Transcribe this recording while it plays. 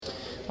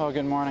Well,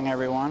 good morning,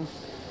 everyone.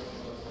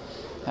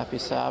 Happy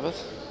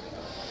Sabbath.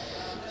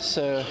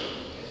 So,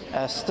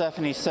 as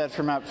Stephanie said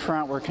from up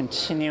front, we're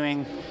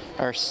continuing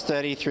our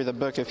study through the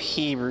book of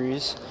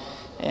Hebrews.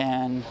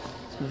 And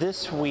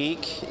this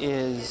week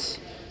is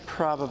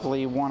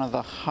probably one of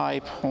the high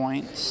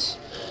points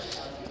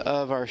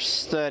of our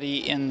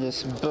study in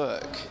this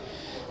book.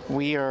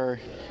 We are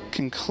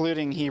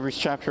concluding Hebrews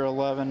chapter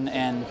 11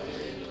 and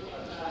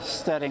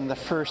studying the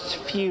first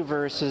few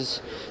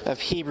verses of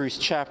Hebrews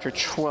chapter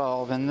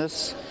 12, and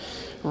this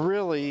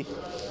really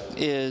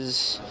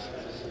is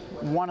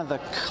one of the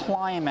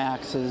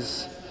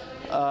climaxes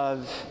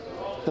of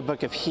the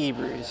book of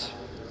Hebrews.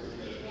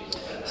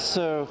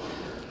 So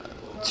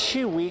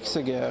 2 weeks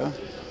ago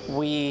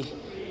we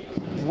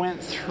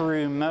went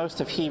through most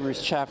of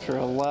Hebrews chapter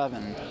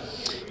 11,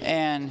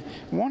 and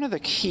one of the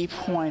key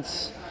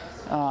points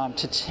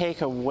to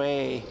take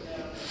away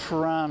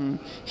from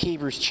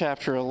Hebrews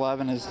chapter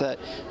 11 is that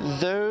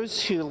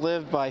those who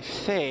live by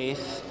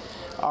faith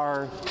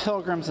are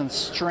pilgrims and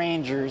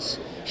strangers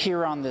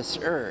here on this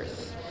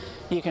earth.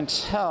 You can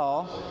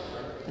tell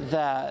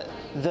that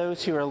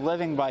those who are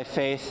living by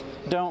faith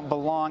don't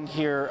belong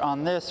here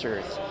on this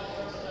earth.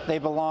 They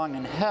belong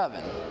in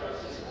heaven.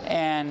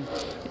 And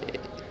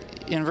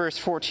in verse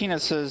 14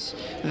 it says,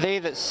 "They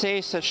that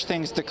say such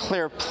things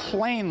declare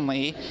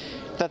plainly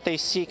that they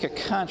seek a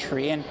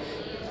country." And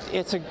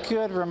it's a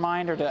good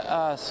reminder to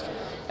us,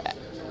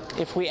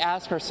 if we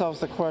ask ourselves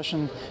the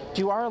question,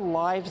 do our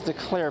lives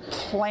declare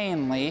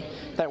plainly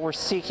that we're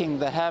seeking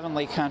the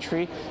heavenly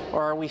country,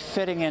 or are we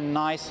fitting in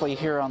nicely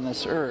here on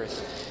this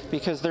earth?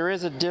 Because there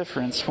is a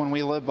difference when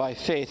we live by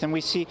faith. And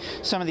we see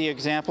some of the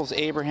examples,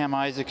 Abraham,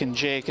 Isaac, and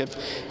Jacob,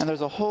 and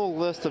there's a whole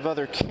list of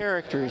other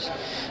characters.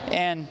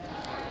 And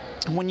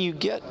when you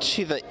get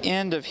to the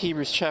end of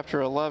Hebrews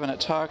chapter 11, it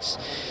talks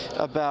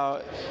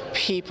about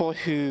people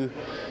who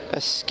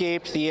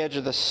escaped the edge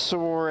of the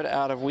sword,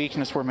 out of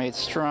weakness were made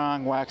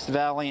strong, waxed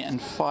valiant in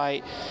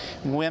fight.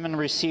 Women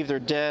received their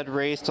dead,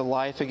 raised to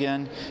life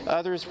again.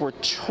 Others were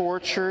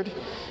tortured,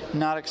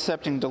 not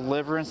accepting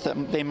deliverance,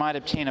 that they might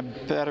obtain a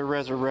better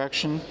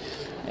resurrection.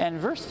 And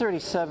verse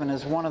 37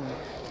 is one of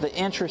the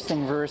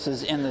interesting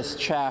verses in this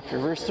chapter.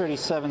 Verse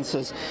 37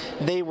 says,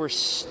 "They were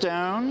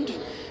stoned,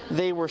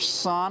 they were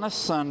sawn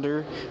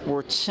asunder,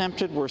 were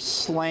tempted, were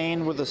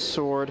slain with a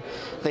sword.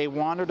 They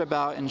wandered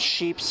about in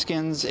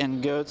sheepskins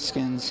and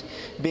goatskins,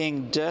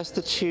 being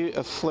destitute,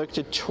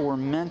 afflicted,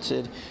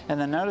 tormented."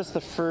 And then notice the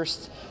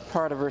first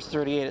part of verse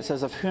 38. It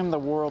says, "Of whom the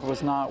world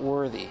was not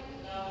worthy."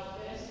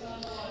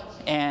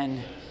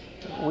 And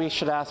we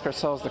should ask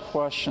ourselves the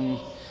question,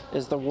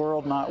 is the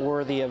world not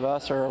worthy of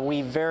us, or are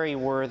we very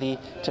worthy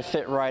to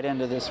fit right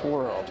into this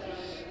world?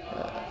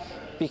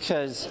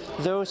 Because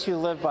those who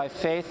live by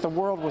faith, the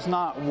world was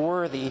not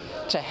worthy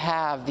to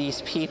have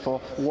these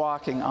people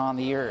walking on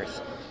the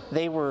earth.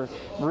 They were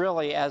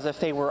really as if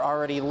they were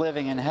already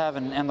living in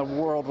heaven, and the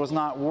world was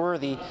not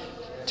worthy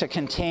to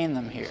contain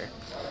them here,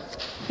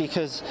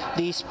 because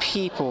these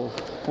people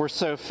were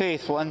so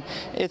faithful. And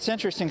it's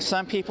interesting,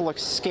 some people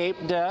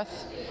escaped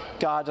death,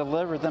 God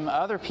delivered them,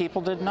 other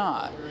people did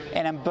not.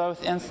 And in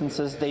both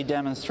instances, they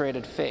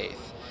demonstrated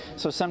faith.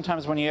 So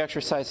sometimes when you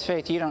exercise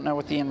faith, you don't know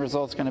what the end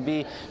result's going to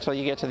be until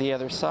you get to the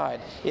other side.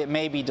 It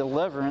may be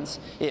deliverance,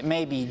 it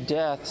may be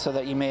death, so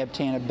that you may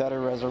obtain a better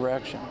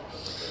resurrection.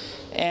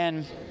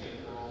 And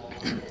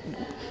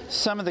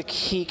some of the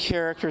key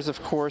characters,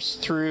 of course,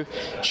 through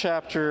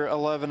chapter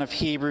 11 of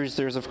Hebrews,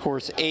 there's, of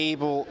course,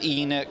 Abel,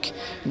 Enoch,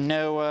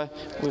 Noah.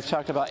 We've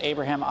talked about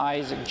Abraham,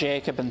 Isaac,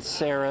 Jacob, and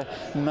Sarah.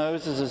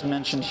 Moses is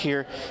mentioned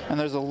here, and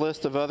there's a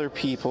list of other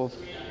people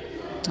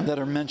that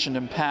are mentioned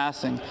in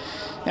passing.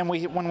 And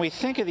when we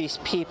think of these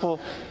people,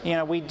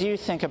 we do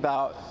think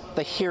about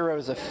the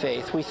heroes of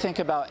faith. We think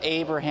about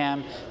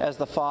Abraham as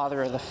the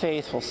father of the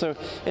faithful. So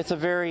it's a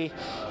very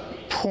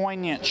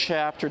poignant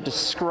chapter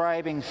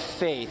describing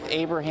faith.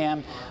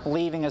 Abraham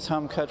leaving his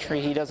home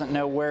country, he doesn't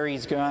know where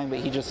he's going, but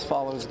he just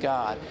follows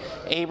God.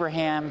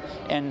 Abraham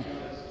and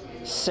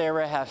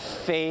Sarah have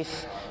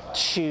faith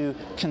to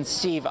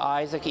conceive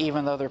Isaac,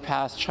 even though they're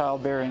past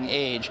childbearing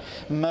age.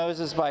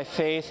 Moses, by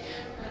faith,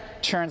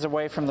 turns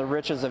away from the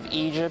riches of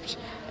Egypt,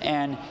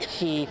 and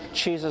he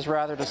chooses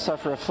rather to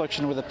suffer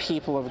affliction with the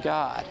people of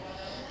God.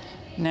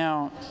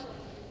 Now,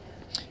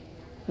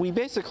 we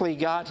basically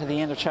got to the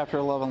end of chapter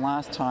 11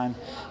 last time,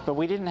 but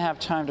we didn't have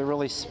time to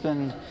really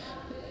spend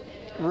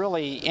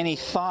any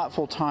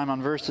thoughtful time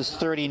on verses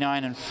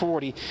 39 and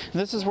 40. And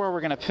this is where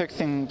we're going to pick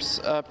things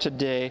up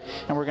today,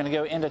 and we're going to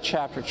go into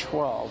chapter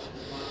 12.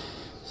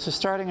 So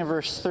starting in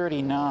verse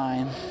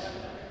 39,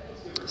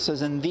 it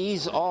says, "And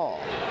these all,"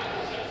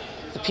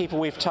 the people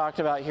we've talked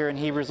about here in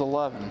Hebrews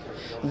 11,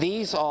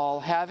 "these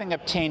all, having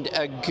obtained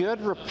a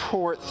good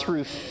report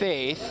through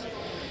faith,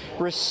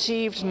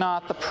 received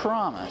not the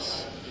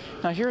promise."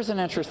 Now here's an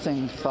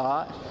interesting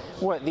thought.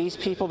 What, these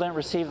people didn't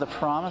receive the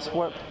promise?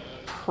 What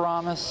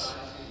promise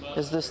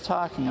is this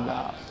talking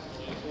about?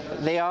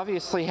 They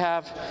obviously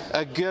have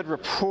a good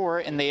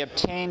report, and they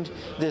obtained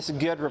this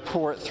good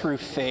report through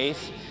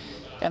faith.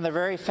 And the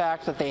very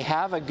fact that they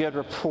have a good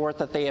report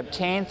that they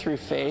obtained through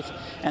faith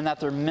and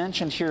that they're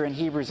mentioned here in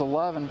Hebrews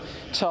 11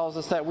 tells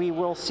us that we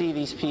will see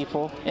these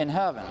people in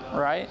heaven,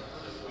 right?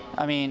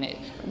 I mean,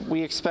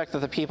 we expect that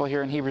the people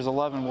here in Hebrews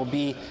 11 will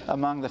be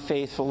among the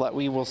faithful that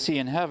we will see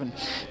in heaven.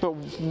 But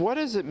what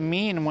does it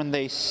mean when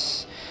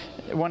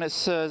it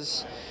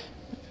says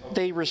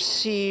they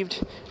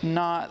received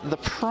not the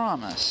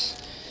promise?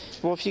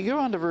 Well, if you go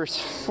on to verse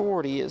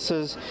 40, it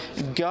says,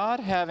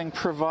 God having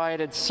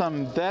provided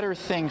some better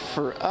thing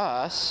for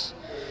us,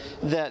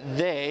 that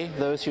they,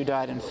 those who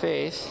died in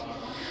faith,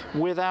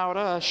 without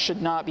us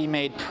should not be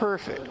made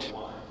perfect.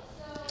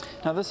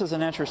 Now, this is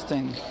an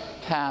interesting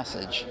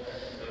passage.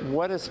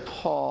 What is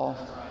Paul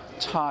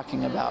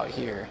talking about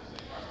here?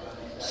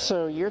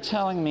 So you're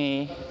telling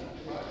me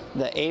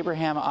that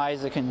Abraham,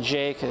 Isaac, and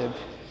Jacob,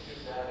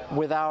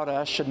 without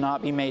us, should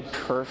not be made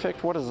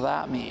perfect? What does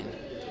that mean?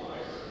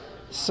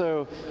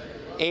 So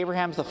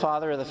Abraham's the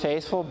father of the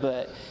faithful,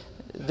 but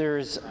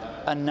there's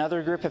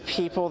another group of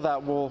people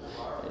that will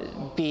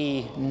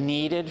be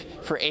needed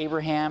for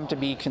Abraham to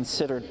be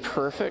considered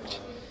perfect.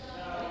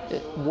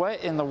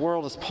 What in the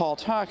world is Paul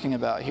talking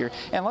about here?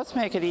 And let's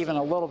make it even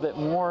a little bit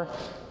more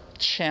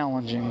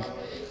challenging.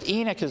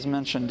 Enoch is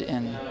mentioned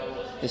in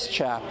this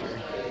chapter.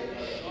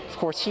 Of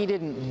course, he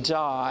didn't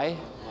die.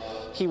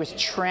 He was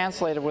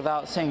translated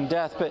without seeing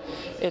death, but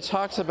it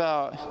talks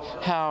about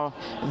how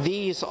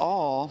these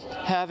all,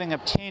 having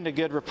obtained a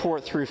good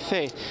report through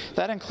faith,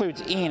 that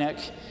includes Enoch,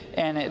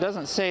 and it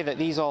doesn't say that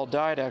these all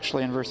died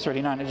actually in verse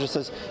 39. It just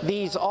says,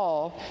 these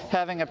all,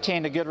 having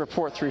obtained a good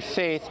report through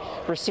faith,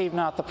 received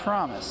not the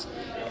promise.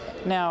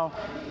 Now,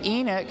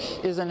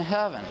 Enoch is in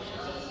heaven.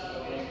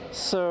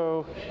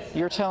 So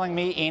you're telling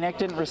me Enoch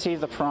didn't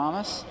receive the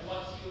promise?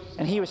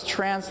 And he was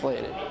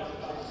translated.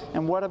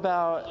 And what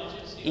about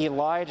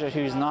Elijah,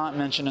 who's not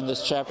mentioned in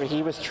this chapter?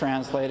 He was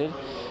translated.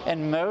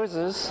 And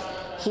Moses,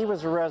 he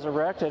was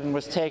resurrected and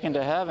was taken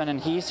to heaven, and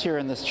he's here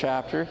in this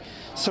chapter.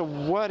 So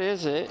what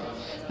is it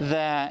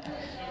that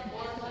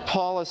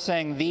Paul is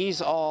saying, these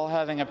all,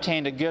 having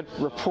obtained a good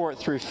report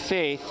through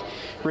faith,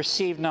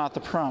 received not the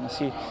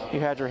promise? You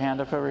had your hand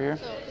up over here.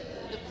 So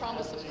the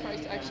promise of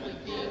Christ actually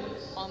being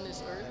on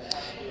this earth?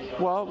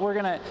 Well,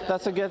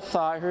 that's a good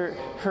thought.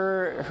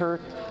 Her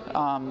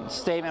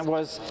statement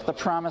was the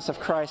promise of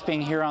Christ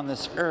being here on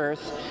this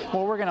earth.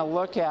 What we're going to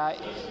look at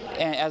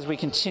as we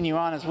continue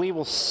on is we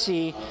will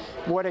see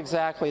what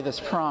exactly this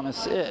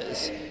promise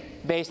is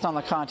based on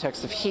the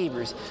context of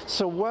Hebrews.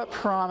 So what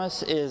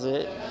promise is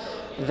it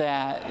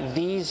that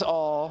these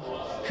all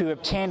who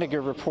obtained a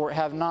good report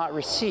have not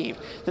received?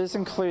 This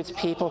includes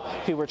people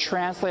who were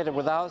translated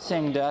without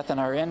seeing death and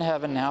are in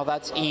heaven now.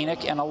 That's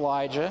Enoch and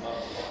Elijah.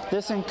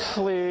 This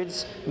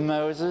includes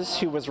Moses,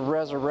 who was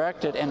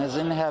resurrected and is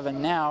in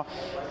heaven now,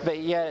 but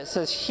yet it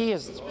says he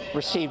has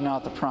received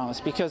not the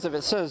promise, because if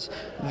it says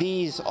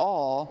these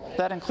all,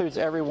 that includes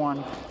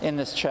everyone in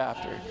this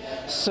chapter.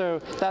 So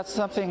that's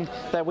something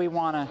that we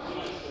want to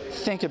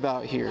think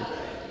about here.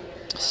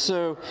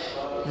 So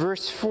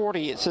verse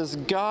 40, it says,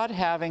 God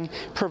having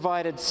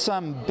provided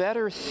some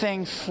better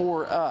thing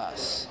for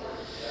us.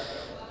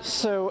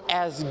 So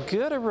as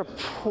good a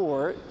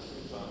report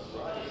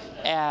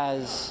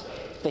as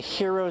the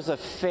heroes of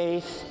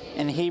faith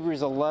in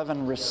Hebrews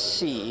 11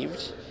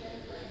 received,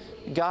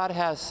 God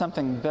has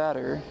something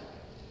better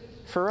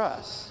for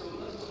us.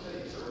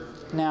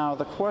 Now,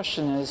 the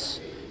question is,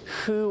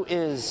 who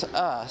is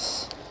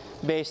us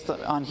based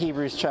on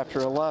Hebrews chapter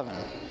 11?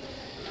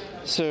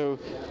 So,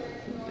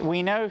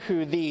 we know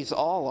who these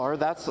all are.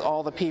 That's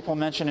all the people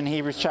mentioned in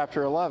Hebrews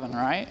chapter 11,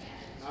 right?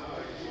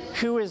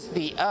 Who is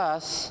the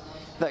us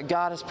that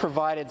God has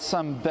provided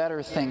some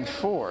better thing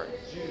for?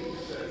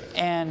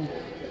 And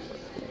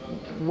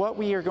what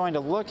we are going to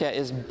look at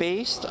is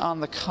based on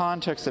the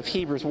context of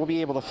Hebrews. We'll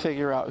be able to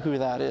figure out who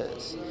that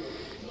is.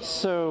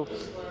 So,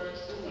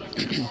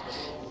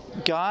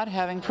 God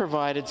having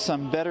provided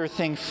some better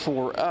thing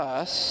for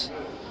us,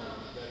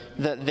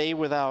 that they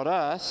without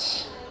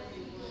us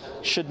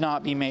should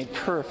not be made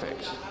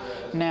perfect.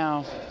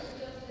 Now,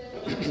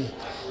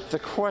 the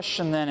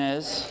question then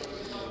is,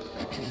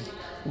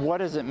 what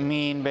does it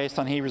mean based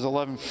on Hebrews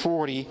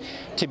 11:40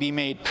 to be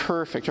made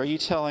perfect? Are you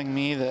telling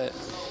me that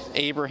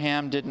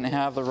Abraham didn't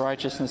have the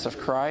righteousness of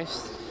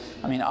Christ?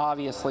 I mean,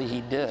 obviously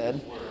he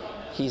did.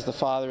 He's the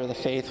father of the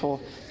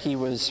faithful. He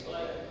was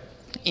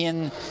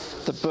in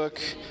the book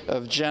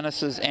of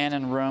Genesis and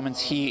in Romans.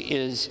 He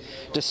is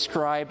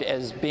described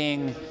as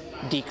being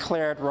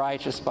declared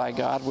righteous by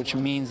God, which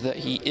means that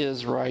he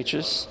is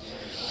righteous.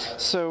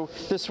 So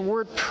this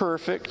word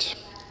perfect,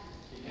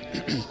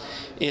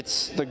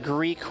 it's the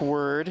Greek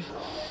word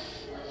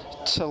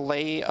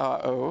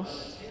teleao.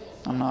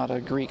 I'm not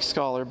a Greek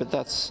scholar, but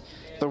that's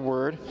the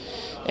word.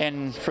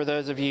 And for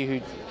those of you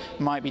who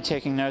might be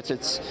taking notes,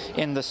 it's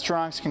in the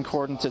Strong's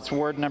Concordance, it's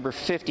word number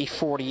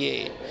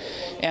 5048.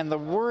 And the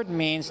word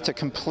means to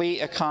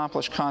complete,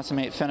 accomplish,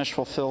 consummate, finish,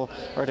 fulfill,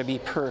 or to be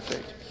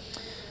perfect.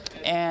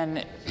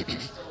 And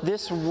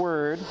this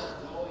word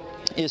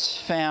is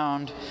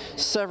found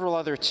several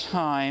other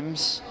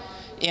times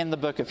in the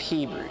book of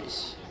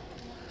Hebrews.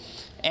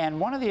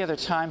 And one of the other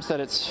times that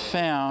it's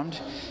found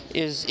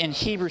is in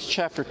Hebrews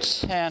chapter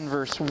 10,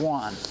 verse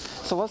 1.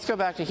 So let's go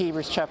back to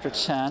Hebrews chapter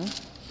 10.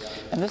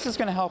 And this is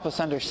going to help us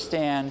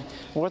understand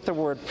what the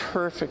word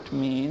perfect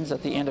means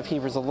at the end of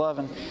Hebrews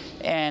 11.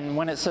 And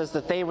when it says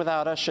that they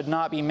without us should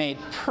not be made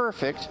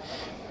perfect,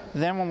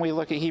 then when we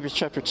look at Hebrews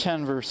chapter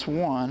 10, verse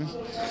 1,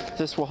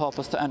 this will help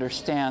us to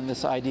understand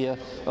this idea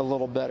a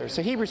little better.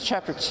 So Hebrews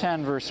chapter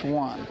 10, verse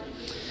 1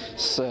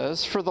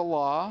 says, "For the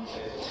law,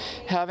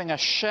 having a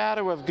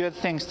shadow of good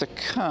things to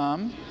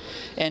come,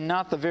 and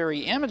not the very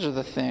image of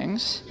the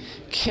things,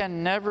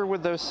 can never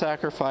with those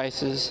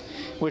sacrifices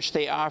which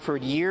they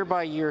offered year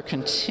by year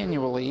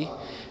continually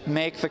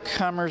make the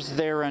comers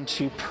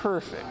thereunto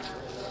perfect."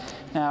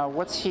 Now,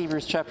 what's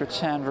Hebrews chapter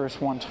 10, verse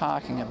 1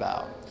 talking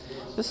about?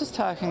 This is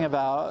talking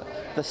about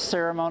the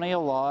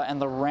ceremonial law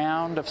and the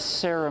round of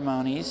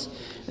ceremonies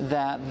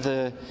that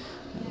the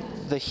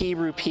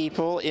Hebrew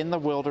people in the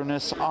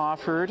wilderness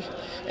offered,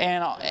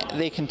 and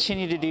they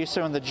continue to do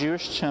so in the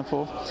Jewish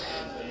temple.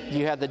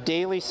 You had the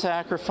daily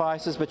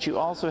sacrifices, but you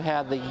also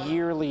had the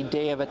yearly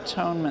Day of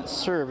Atonement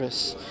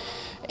service.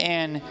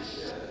 And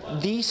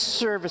these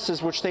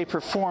services, which they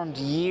performed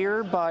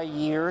year by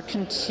year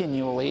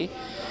continually,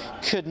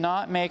 could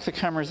not make the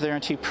comers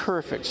thereunto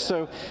perfect.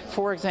 So,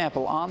 for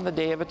example, on the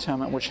Day of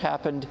Atonement, which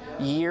happened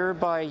year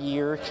by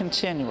year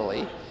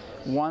continually,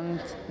 one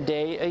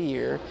day a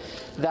year,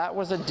 that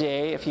was a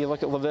day, if you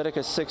look at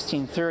Leviticus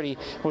 16:30,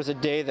 was a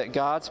day that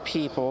God's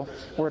people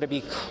were to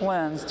be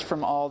cleansed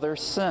from all their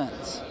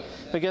sins.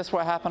 But guess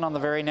what happened on the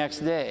very next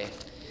day?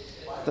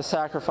 The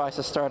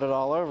sacrifices started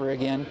all over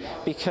again,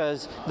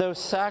 because those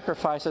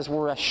sacrifices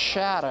were a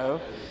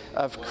shadow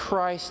of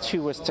Christ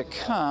who was to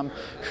come,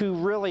 who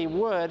really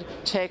would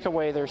take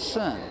away their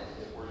sin.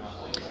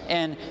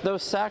 And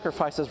those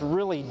sacrifices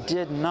really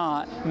did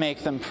not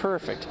make them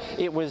perfect.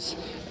 It was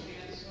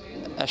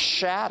a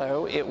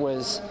shadow, it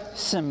was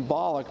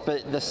symbolic,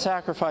 but the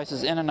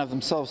sacrifices in and of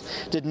themselves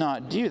did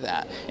not do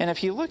that. And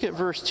if you look at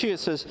verse 2, it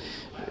says,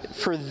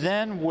 "For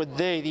then would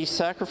they, these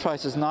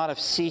sacrifices, not have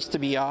ceased to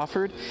be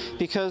offered,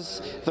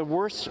 because the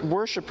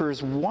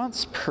worshippers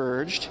once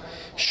purged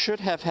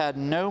should have had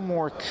no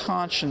more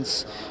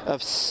conscience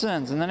of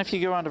sins." And then if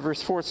you go on to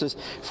verse 4, it says,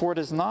 "For it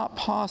is not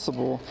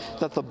possible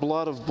that the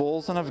blood of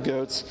bulls and of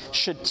goats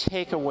should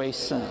take away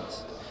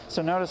sins."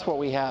 So notice what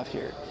we have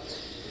here.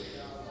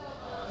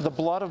 The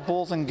blood of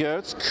bulls and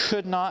goats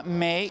could not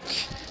make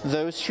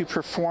those who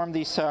performed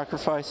these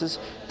sacrifices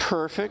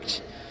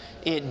perfect.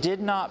 It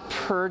did not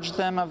purge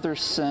them of their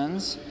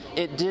sins.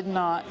 It did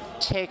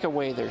not take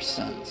away their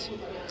sins.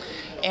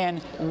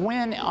 And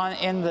when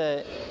in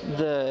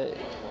the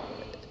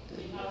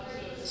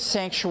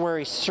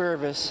sanctuary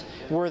service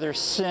were their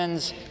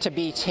sins to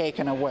be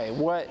taken away?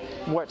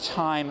 What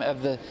time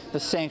of the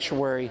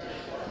sanctuary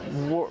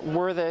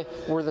were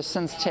the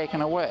sins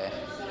taken away?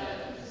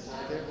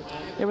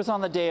 It was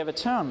on the Day of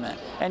Atonement.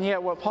 And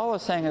yet what Paul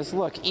is saying is,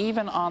 look,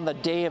 even on the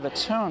Day of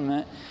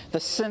Atonement, the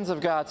sins of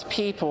God's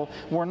people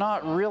were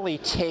not really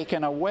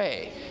taken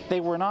away. They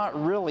were not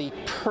really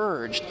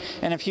purged.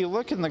 And if you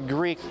look in the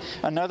Greek,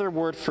 another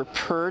word for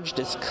purged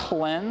is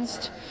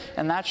cleansed.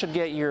 And that should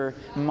get your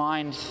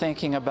mind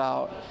thinking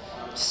about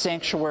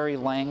sanctuary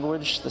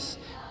language, the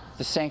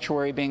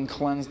sanctuary being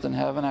cleansed in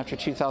heaven after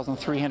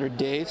 2,300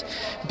 days.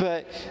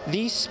 But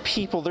these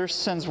people, their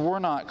sins were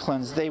not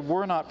cleansed. They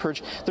were not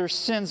purged. Their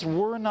sins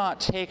were not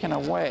taken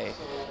away.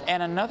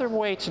 And another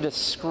way to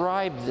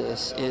describe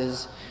this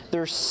is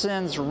their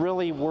sins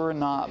really were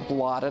not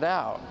blotted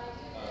out.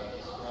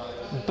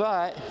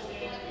 But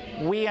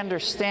we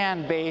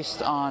understand,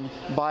 based on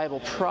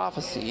Bible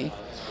prophecy,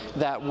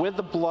 that with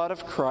the blood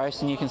of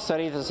Christ, and you can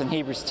study this in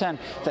Hebrews 10,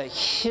 that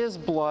His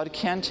blood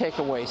can take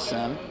away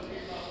sin.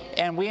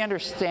 And we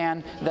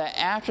understand that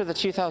after the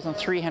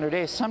 2,300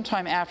 days,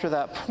 sometime after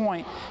that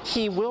point,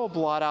 He will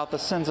blot out the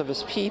sins of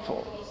His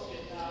people.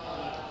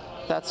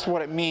 That's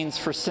what it means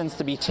for sins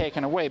to be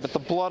taken away. But the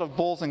blood of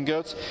bulls and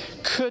goats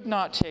could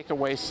not take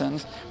away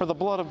sins, or the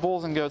blood of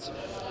bulls and goats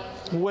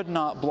would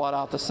not blot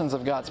out the sins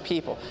of God's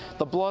people.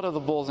 The blood of the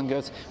bulls and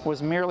goats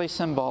was merely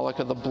symbolic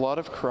of the blood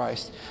of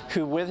Christ,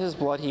 who with His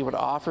blood He would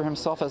offer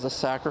Himself as a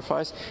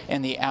sacrifice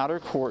in the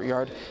outer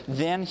courtyard.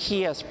 Then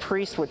He, as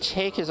priest, would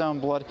take His own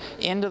blood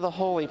into the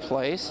holy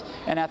place,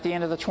 and at the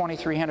end of the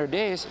 2,300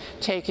 days,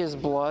 take His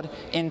blood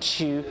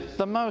into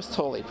the most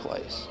holy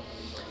place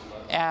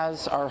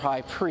as our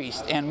high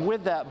priest. And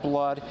with that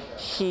blood,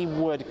 He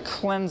would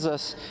cleanse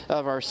us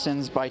of our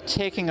sins by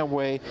taking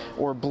away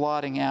or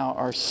blotting out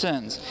our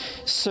sins.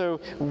 So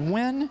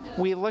when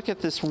we look at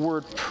this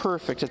word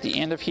perfect at the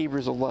end of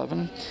Hebrews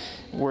 11,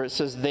 where it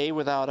says, "They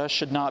without us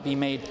should not be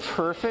made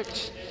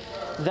perfect,"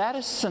 that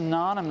is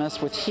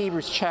synonymous with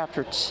Hebrews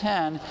chapter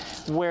 10,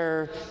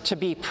 where to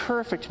be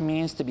perfect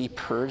means to be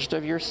purged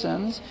of your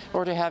sins,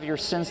 or to have your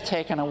sins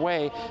taken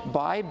away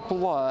by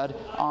blood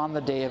on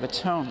the Day of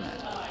Atonement.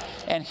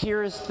 And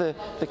here is the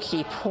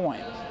key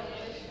point.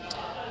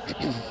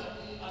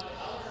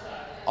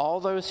 All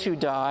those who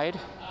died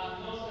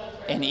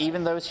and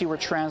even those who were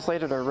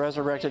translated or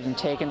resurrected and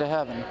taken to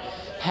heaven,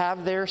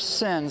 have their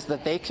sins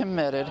that they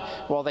committed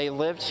while they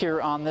lived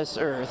here on this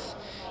earth,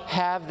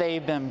 have they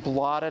been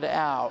blotted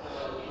out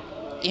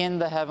in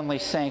the heavenly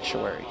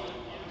sanctuary?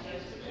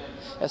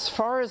 As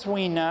far as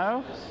we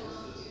know,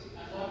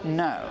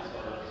 no.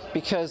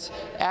 Because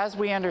as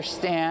we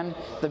understand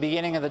the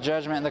beginning of the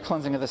judgment and the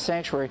cleansing of the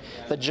sanctuary,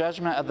 the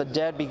judgment of the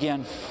dead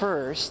began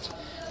first,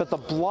 but the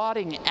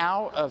blotting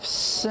out of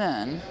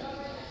sin,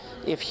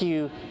 if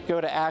you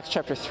go to Acts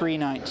chapter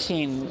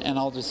 3:19, and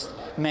I'll just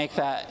make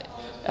that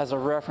as a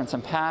reference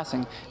in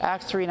passing,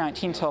 Acts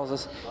 3:19 tells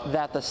us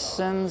that the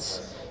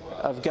sins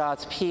of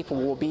God's people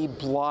will be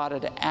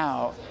blotted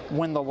out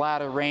when the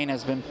latter rain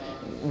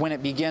when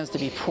it begins to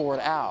be poured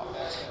out.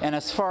 And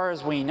as far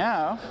as we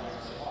know,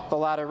 the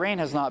latter rain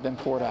has not been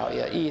poured out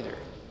yet either.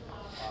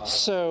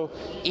 So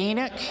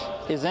Enoch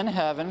is in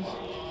heaven.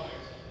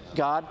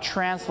 God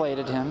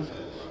translated him,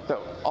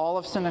 but all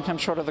have sinned and come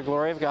short of the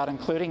glory of God,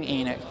 including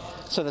Enoch.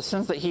 So the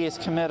sins that he has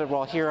committed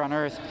while here on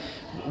earth,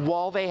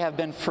 while they have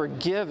been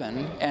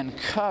forgiven and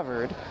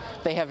covered,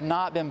 they have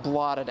not been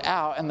blotted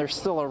out, and there's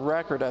still a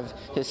record of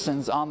his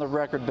sins on the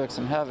record books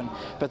in heaven.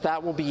 But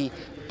that will be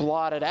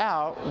blotted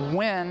out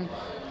when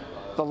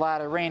the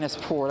latter rain is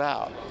poured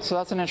out. So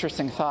that's an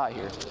interesting thought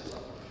here.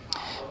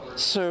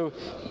 So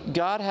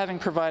God having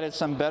provided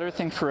some better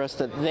thing for us,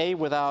 that they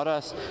without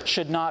us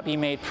should not be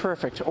made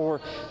perfect,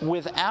 or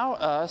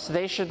without us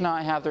they should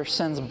not have their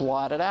sins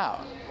blotted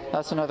out.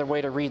 That's another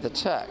way to read the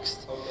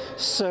text.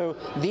 So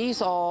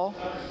these all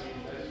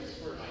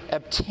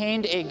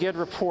obtained a good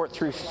report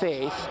through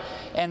faith,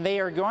 and they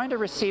are going to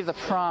receive the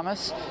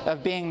promise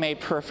of being made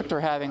perfect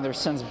or having their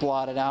sins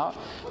blotted out,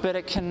 but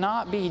it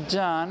cannot be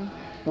done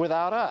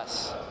without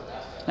us.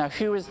 Now,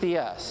 who is the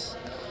us?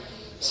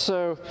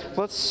 So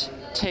let's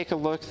take a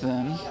look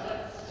then.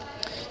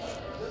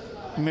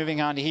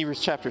 Moving on to Hebrews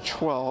chapter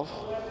 12.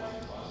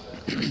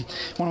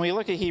 When we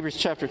look at Hebrews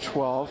chapter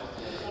 12,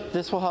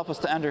 this will help us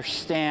to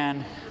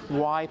understand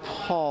why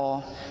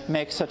Paul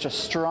makes such a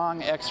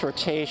strong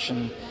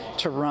exhortation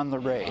to run the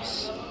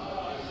race.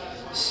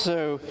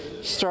 So,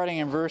 starting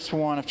in verse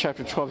 1 of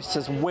chapter 12, he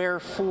says,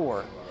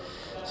 "Wherefore?"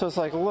 So it's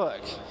like,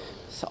 look,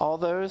 all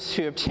those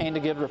who obtained a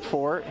good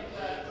report,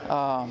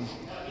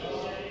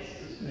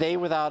 they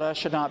without us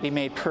should not be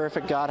made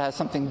perfect. God has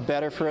something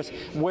better for us.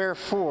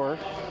 Wherefore,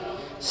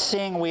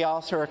 seeing we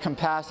also are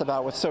compassed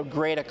about with so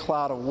great a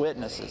cloud of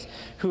witnesses.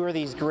 Who are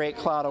these great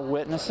cloud of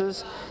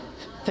witnesses?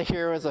 The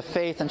heroes of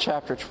faith in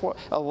chapter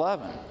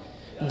 11.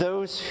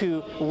 Those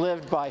who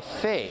lived by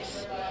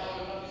faith.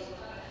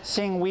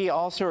 Seeing we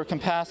also are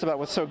compassed about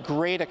with so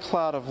great a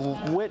cloud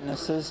of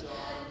witnesses,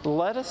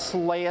 let us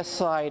lay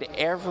aside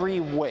every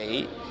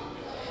weight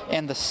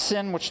and the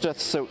sin which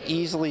doth so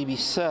easily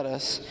beset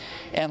us,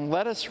 and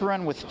let us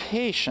run with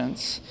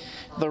patience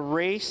the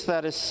race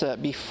that is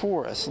set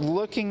before us,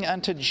 looking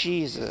unto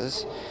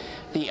Jesus,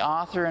 the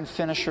author and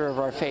finisher of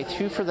our faith,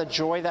 who for the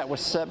joy that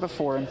was set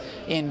before him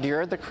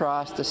endured the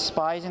cross,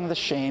 despising the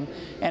shame,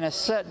 and is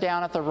set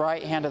down at the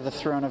right hand of the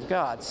throne of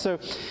God. So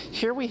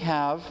here we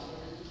have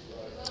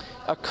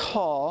a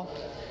call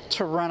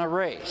to run a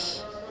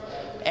race.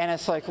 And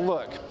it's like,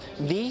 look,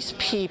 these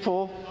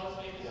people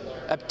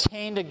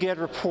obtained a good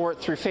report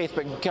through faith,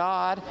 but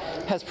God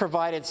has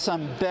provided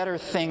some better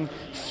thing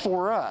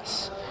for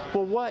us.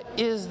 Well, what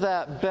is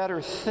that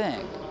better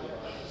thing?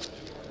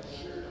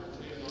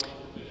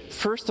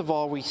 First of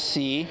all, we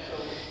see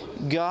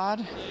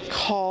God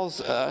calls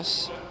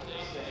us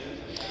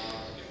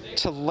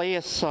to lay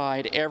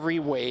aside every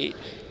weight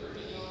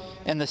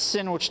and the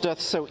sin which doth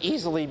so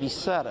easily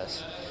beset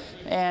us.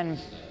 And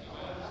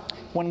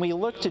when we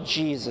look to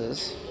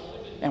Jesus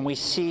and we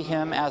see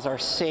him as our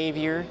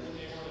Savior,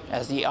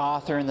 as the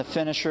author and the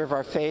finisher of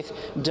our faith,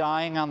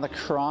 dying on the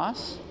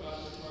cross,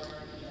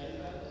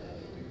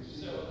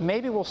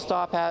 maybe we'll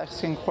stop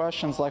asking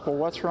questions like, well,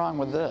 what's wrong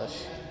with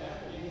this?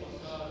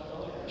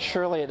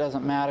 Surely it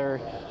doesn't matter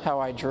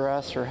how I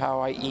dress or how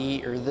I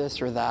eat or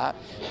this or that.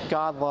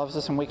 God loves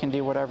us and we can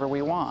do whatever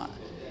we want.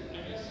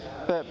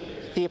 But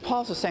the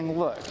apostle is saying,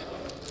 look,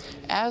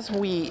 as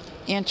we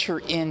enter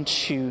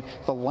into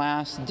the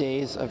last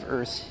days of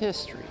Earth's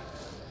history,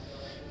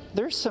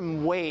 there's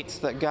some weights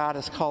that God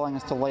is calling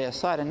us to lay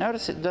aside. And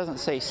notice it doesn't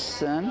say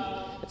sin,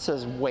 it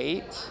says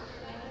weight.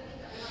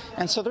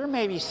 And so there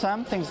may be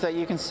some things that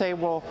you can say,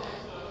 well,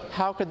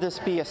 how could this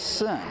be a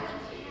sin?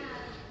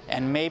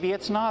 And maybe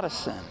it's not a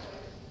sin.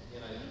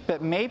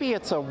 But maybe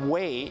it's a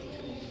weight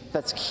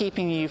that's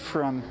keeping you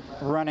from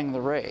running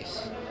the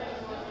race.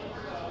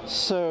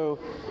 So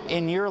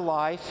in your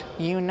life,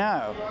 you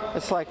know,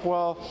 it's like,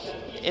 well,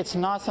 it's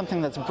not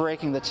something that's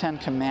breaking the 10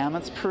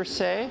 Commandments per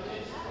se,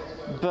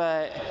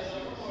 but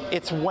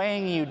it's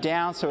weighing you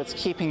down, so it's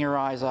keeping your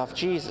eyes off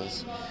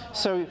Jesus.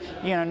 So,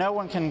 no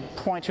one can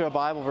point to a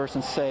Bible verse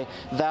and say,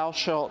 thou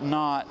shalt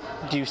not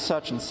do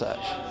such and such.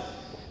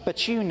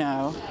 But you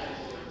know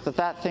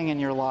that thing in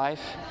your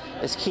life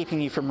is keeping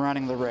you from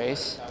running the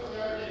race.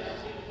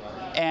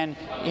 And,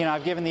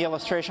 I've given the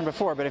illustration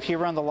before, but if you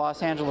run the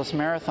Los Angeles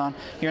Marathon,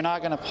 you're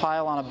not going to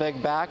pile on a big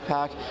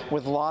backpack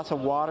with lots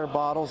of water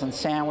bottles and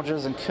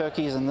sandwiches and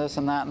cookies and this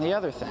and that and the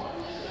other thing,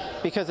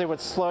 because it would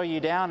slow you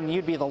down and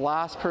you'd be the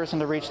last person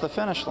to reach the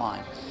finish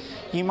line.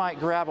 You might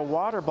grab a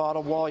water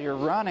bottle while you're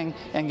running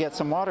and get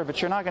some water,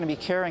 but you're not going to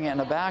be carrying it in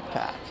a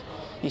backpack.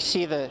 You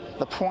see the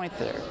point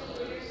there.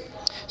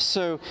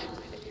 So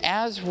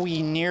as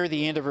we near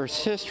the end of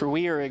Earth's history,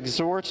 we are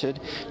exhorted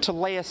to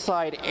lay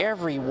aside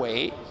every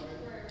weight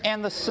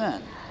and the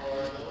sin.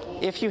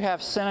 If you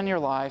have sin in your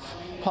life,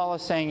 Paul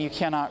is saying you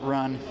cannot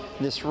run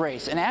this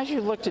race. And as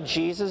you look to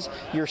Jesus,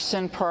 your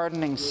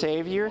sin-pardoning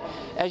Savior,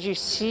 as you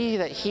see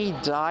that He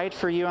died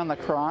for you on the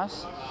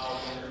cross,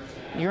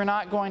 you're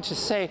not going to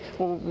say,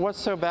 well,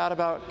 what's so bad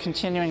about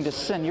continuing to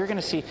sin? You're going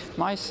to see,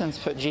 my sins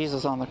put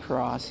Jesus on the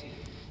cross,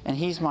 and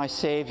He's my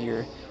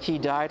Savior. He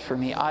died for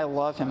me. I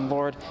love Him.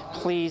 Lord,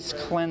 please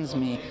cleanse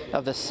me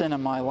of the sin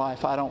in my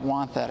life. I don't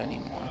want that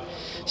anymore.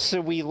 So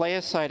we lay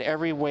aside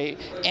every weight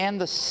and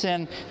the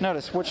sin,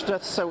 notice, which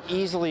doth so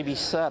easily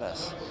beset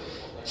us.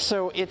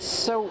 So it's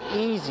so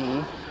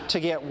easy to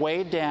get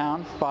weighed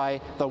down by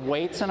the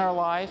weights in our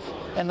life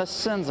and the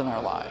sins in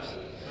our lives.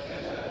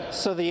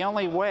 So the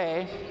only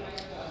way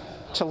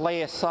to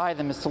lay aside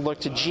them is to look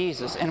to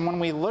Jesus. And when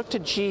we look to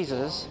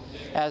Jesus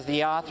as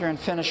the author and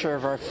finisher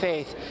of our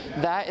faith,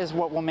 that is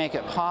what will make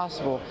it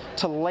possible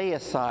to lay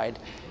aside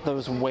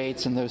those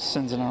weights and those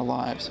sins in our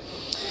lives.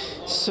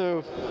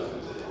 So,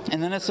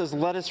 and then it says,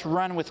 let us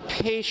run with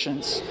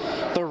patience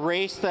the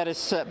race that is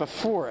set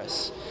before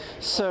us.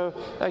 So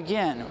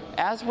again,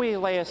 as we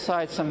lay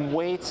aside some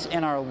weights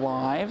in our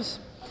lives,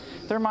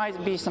 there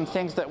might be some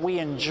things that we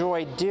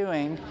enjoy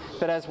doing,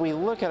 but as we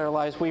look at our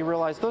lives, we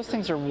realize those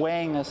things are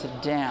weighing us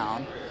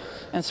down.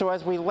 And so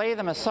as we lay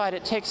them aside,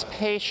 it takes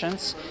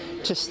patience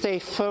to stay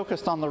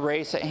focused on the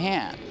race at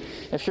hand.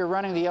 If you're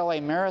running the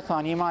LA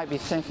Marathon, you might be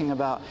thinking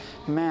about,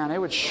 man, it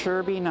would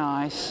sure be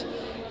nice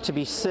to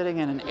be sitting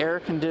in an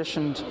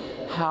air-conditioned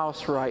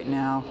house right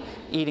now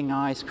eating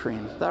ice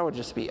cream. That would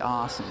just be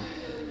awesome.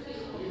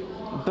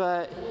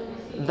 But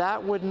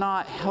that would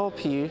not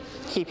help you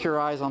keep your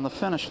eyes on the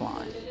finish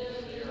line.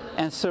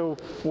 And so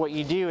what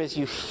you do is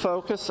you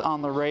focus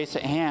on the race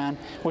at hand,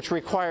 which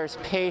requires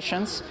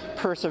patience,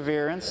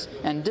 perseverance,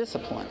 and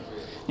discipline.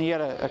 And you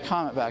got a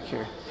comment back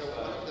here.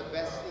 One of the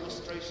best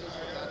illustrations of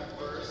that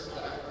verse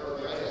that I've ever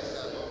read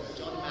is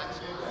John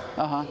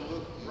Maxwell's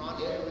book,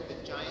 Running with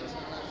the Giants.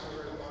 I'm not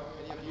sure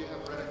if any of you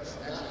have read it.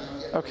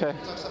 Actually, Okay.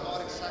 It talks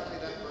about exactly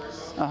that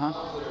verse.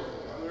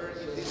 We're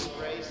in this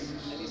race,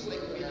 and it's like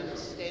being in a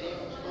stadium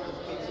full of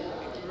people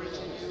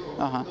encouraging you.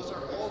 Those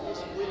are all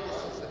those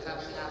witnesses that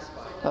have passed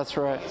by. That's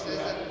right. He says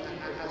that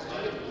as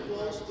you get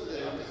close to the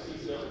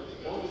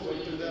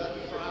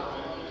crowd,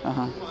 you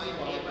find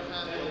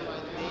Abraham, you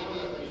find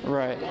David.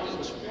 Right.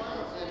 Each one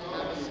of them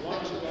have a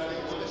special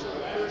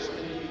person,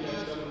 and you need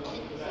to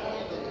keep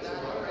following that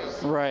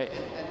race. Right.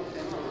 And the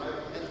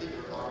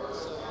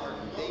importance of our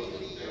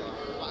daily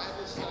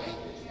Bible study,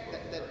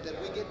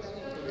 that we get that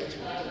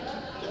encouragement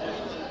to keep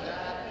doing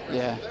that.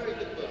 Yeah. Very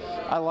good book.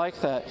 I like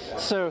that.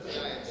 So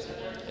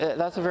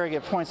that's a very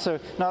good point. So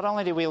not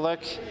only do we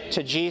look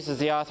to Jesus,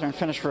 the author and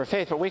finisher of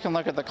faith, but we can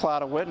look at the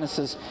cloud of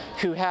witnesses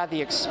who had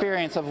the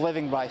experience of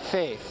living by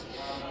faith.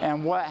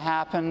 And what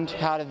happened,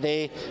 how did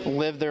they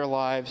live their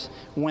lives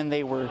when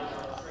they were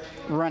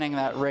running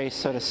that race,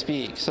 so to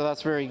speak. So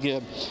that's very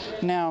good.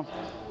 Now,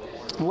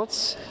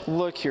 let's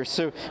look here.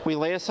 So we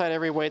lay aside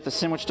every weight, the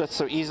sin which doth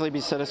so easily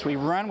beset us. We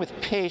run with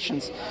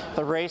patience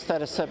the race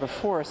that is set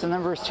before us. And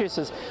then verse 2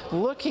 says,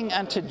 looking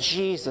unto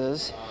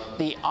Jesus,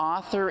 the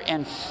author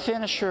and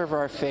finisher of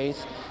our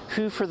faith,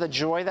 who for the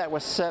joy that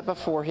was set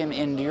before him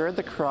endured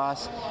the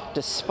cross,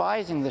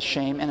 despising the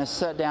shame, and is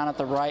set down at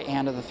the right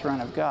hand of the throne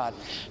of God.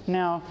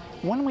 Now,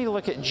 when we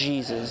look at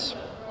Jesus,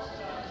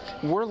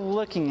 we're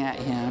looking at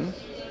him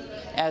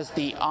as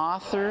the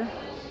author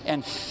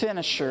and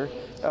finisher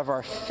of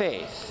our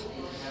faith.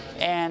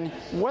 And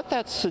what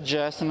that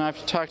suggests, and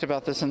I've talked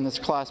about this in this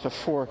class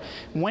before,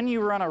 when you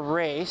run a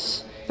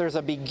race, there's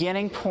a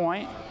beginning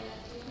point,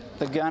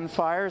 the gun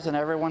fires and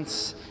everyone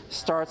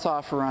starts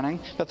off running,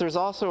 but there's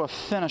also a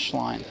finish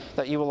line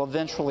that you will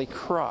eventually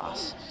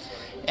cross.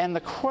 And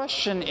the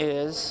question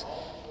is,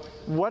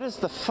 what is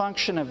the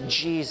function of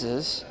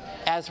Jesus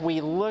as we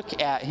look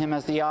at him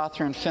as the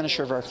author and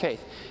finisher of our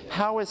faith?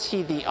 How is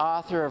he the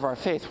author of our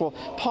faith? Well,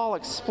 Paul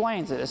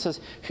explains it. It says,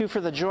 who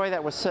for the joy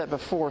that was set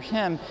before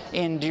him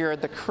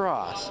endured the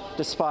cross,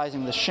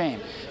 despising the shame.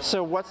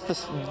 So what's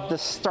the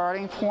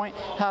starting point?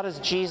 How does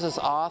Jesus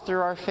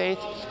author our faith?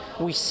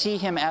 We see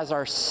him as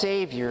our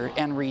Savior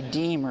and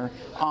Redeemer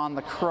on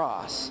the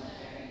cross.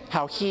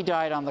 How he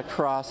died on the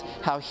cross,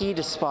 how he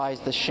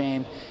despised the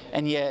shame,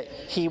 and yet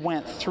he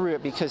went through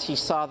it because he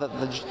saw that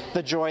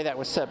the joy that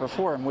was set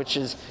before him, which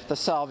is the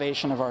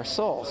salvation of our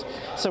souls.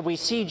 So we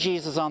see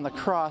Jesus on the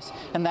cross,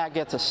 and that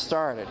gets us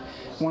started.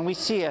 When we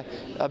see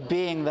a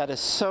being that is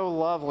so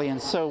lovely and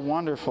so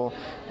wonderful,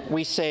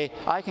 we say,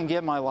 I can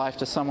give my life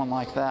to someone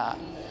like that.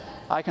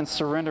 I can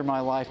surrender my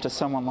life to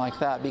someone like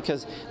that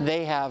because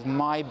they have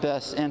my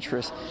best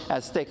interest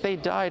at stake.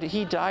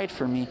 He died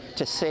for me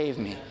to save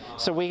me.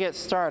 So we get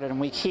started and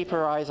we keep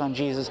our eyes on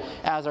Jesus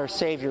as our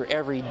Savior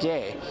every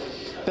day.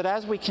 But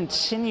as we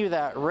continue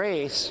that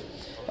race,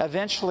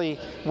 eventually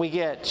we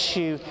get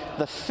to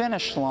the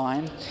finish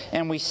line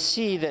and we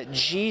see that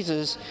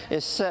Jesus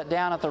is set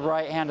down at the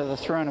right hand of the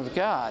throne of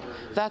God.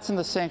 That's in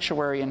the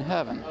sanctuary in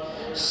heaven.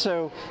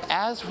 So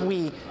as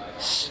we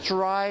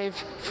strive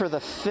for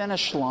the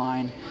finish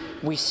line,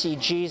 we see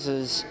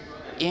Jesus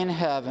in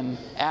heaven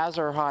as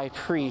our high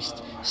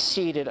priest,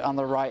 seated on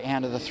the right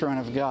hand of the throne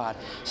of God.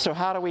 So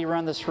how do we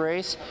run this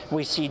race?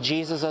 We see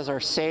Jesus as our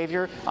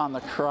Savior on the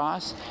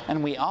cross,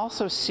 and we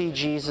also see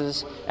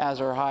Jesus as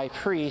our high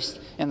priest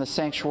in the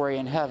sanctuary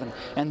in heaven.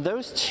 And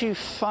those two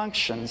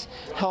functions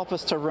help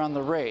us to run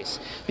the race,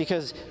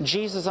 because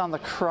Jesus on the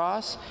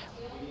cross,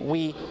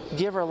 we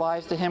give our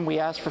lives to Him, we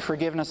ask for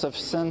forgiveness of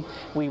sin,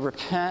 we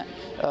repent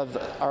of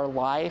our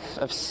life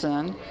of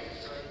sin.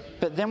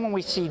 But then when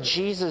we see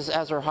Jesus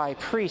as our high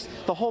priest,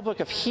 the whole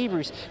book of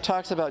Hebrews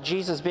talks about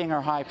Jesus being our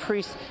high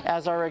priest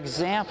as our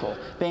example,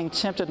 being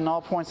tempted in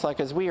all points like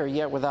as we are,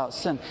 yet without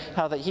sin.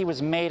 How that He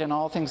was made in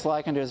all things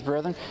like unto His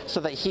brethren, so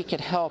that He could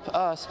help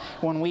us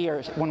when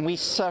we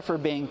suffer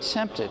being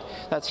tempted.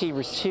 That's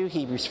Hebrews 2,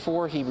 Hebrews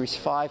 4, Hebrews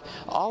 5,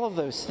 all of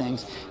those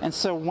things. And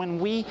so when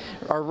we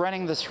are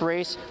running this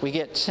race, we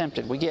get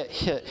tempted, we get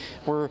hit.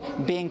 We're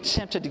being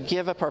tempted to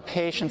give up our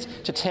patience,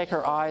 to take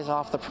our eyes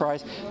off the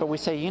prize. But we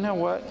say, you know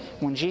what?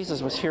 When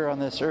Jesus was here on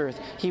this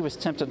earth, He was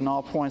tempted in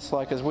all points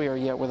like as we are,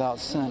 yet without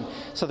sin.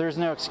 So there's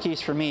no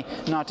excuse for me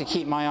not to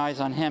keep my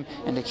eyes on Him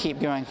and to keep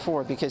going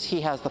forward, because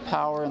He has the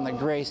power and the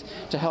grace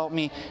to help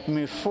me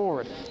move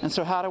forward. And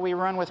so how do we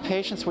run with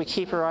patience? We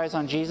keep our eyes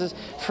on Jesus,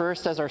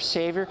 first as our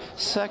Savior,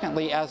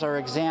 secondly as our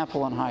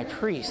example and high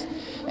priest.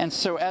 And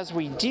so as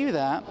we do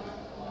that,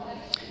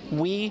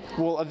 we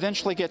will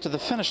eventually get to the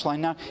finish line.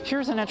 Now,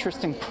 here's an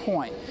interesting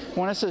point.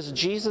 When it says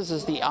Jesus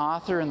is the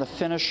author and the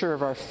finisher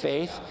of our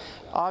faith,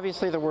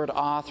 obviously the word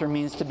author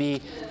means to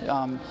be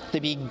the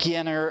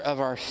beginner of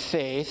our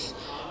faith.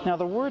 Now,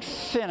 the word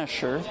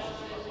finisher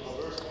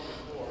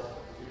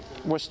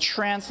was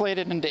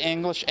translated into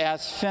English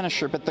as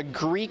finisher, but the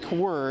Greek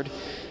word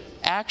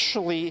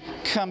actually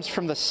comes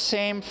from the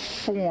same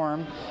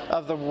form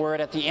of the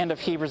word at the end of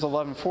Hebrews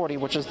 11:40,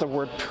 which is the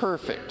word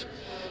perfect.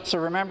 So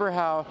remember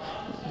how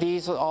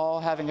these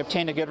all, having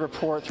obtained a good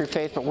report through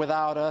faith, but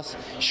without us,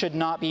 should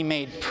not be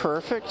made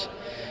perfect?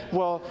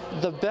 Well,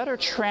 the better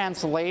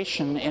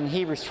translation in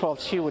Hebrews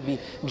 12:2 would be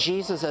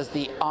Jesus as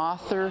the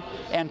author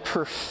and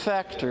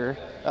perfecter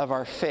of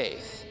our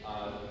faith.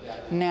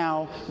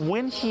 Now,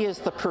 when He is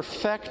the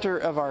perfecter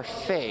of our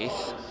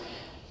faith,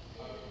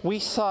 we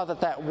saw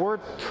that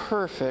word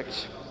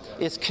perfect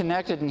is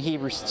connected in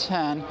Hebrews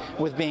 10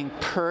 with being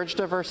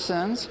purged of our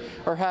sins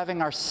or having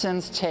our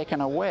sins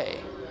taken away.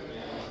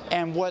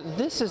 And what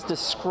this is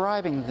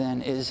describing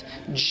then is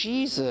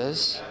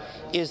Jesus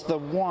is the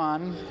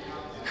one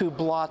who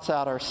blots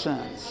out our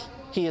sins.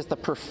 He is the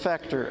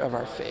perfecter of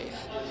our faith.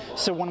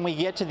 So when we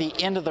get to the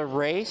end of the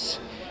race,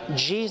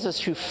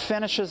 Jesus, who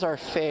finishes our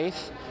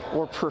faith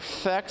or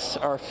perfects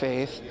our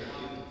faith,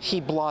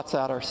 He blots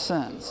out our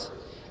sins.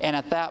 And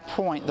at that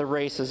point, the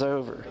race is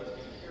over.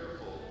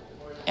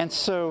 And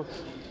so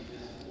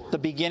the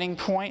beginning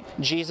point,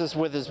 Jesus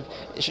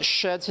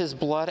sheds His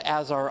blood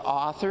as our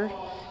author.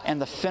 And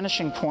the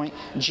finishing point,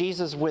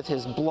 Jesus with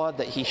His blood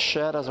that He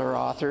shed as our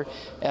author,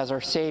 as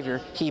our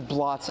Savior, He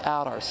blots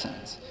out our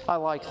sins. I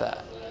like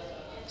that.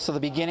 So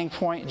the beginning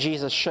point,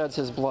 Jesus sheds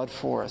His blood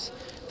for us.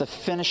 The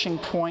finishing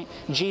point,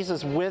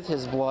 Jesus with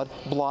His blood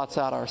blots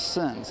out our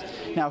sins.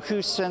 Now,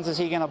 whose sins is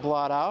He going to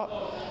blot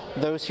out?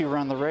 Those who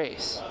run the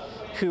race.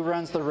 Who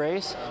runs the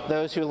race?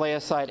 Those who lay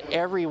aside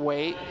every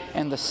weight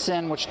and the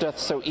sin which doth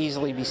so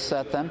easily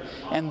beset them,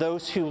 and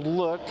those who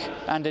look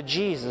unto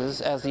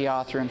Jesus as the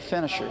author and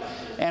finisher.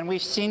 And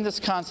we've seen this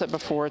concept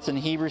before. It's in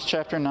Hebrews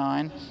chapter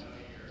 9,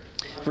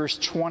 verse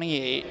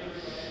 28,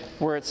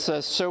 where it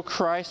says, "So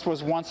Christ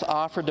was once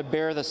offered to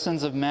bear the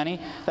sins of many."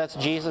 That's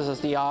Jesus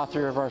as the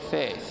author of our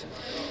faith.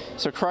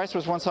 So Christ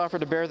was once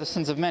offered to bear the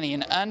sins of many,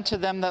 and unto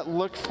them that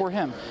look for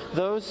Him.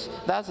 That's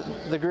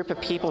the group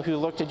of people who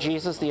look to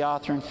Jesus, the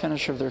author and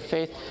finisher of their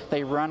faith.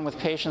 They run with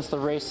patience the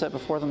race set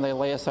before them. They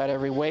lay aside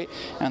every weight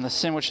and the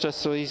sin which does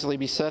so easily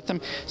beset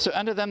them. So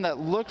unto them that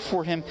look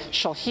for Him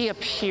shall He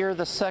appear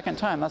the second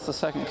time. That's the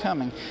second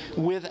coming.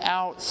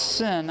 Without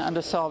sin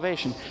unto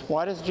salvation.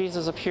 Why does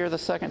Jesus appear the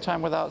second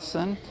time without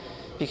sin?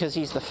 Because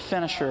He's the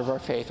finisher of our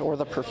faith, or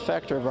the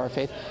perfecter of our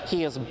faith.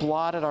 He has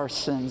blotted our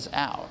sins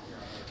out.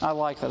 I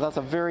like that. That's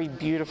a very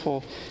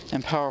beautiful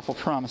and powerful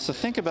promise. So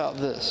think about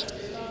this.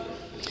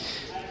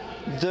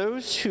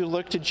 Those who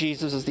look to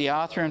Jesus as the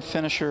author and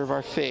finisher of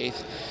our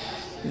faith,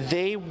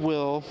 they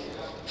will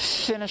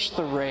finish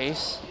the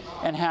race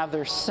and have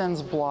their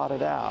sins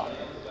blotted out.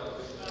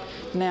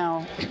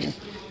 Now,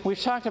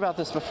 we've talked about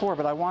this before,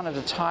 but I wanted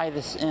to tie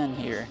this in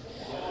here.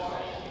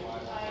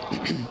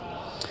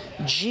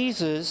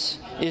 Jesus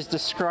is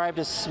described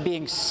as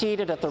being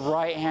seated at the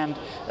right hand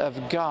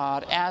of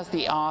God as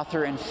the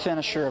author and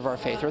finisher of our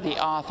faith, or the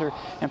author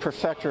and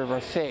perfecter of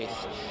our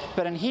faith.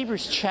 But in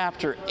Hebrews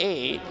chapter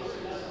 8,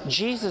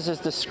 Jesus is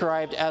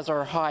described as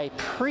our high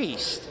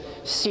priest,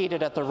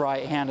 seated at the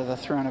right hand of the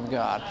throne of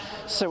God.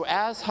 So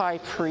as high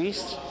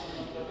priest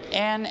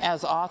and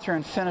as author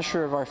and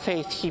finisher of our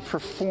faith, he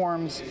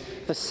performs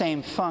the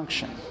same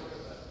function.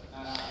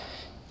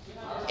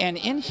 And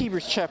in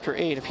Hebrews chapter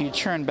 8, if you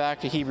turn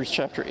back to Hebrews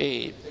chapter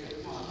 8,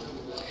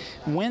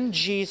 when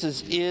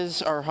Jesus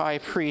is our high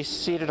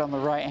priest seated on the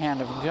right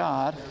hand of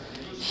God,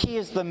 he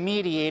is the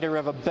mediator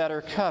of a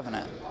better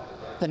covenant,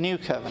 the new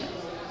covenant.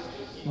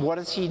 What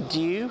does he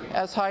do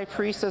as high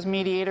priest, as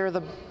mediator of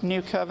the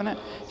new covenant?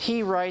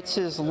 He writes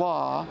his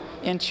law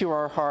into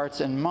our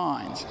hearts and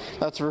minds.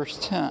 That's verse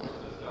 10.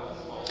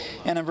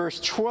 And in verse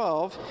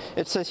 12,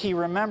 it says he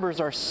remembers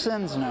our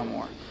sins no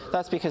more.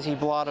 That's because he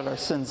blotted our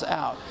sins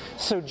out.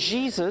 So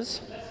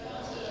Jesus,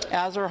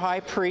 as our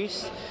high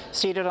priest,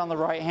 seated on the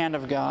right hand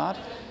of God,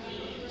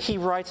 he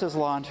writes his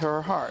law into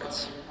our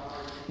hearts.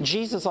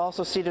 Jesus,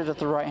 also seated at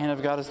the right hand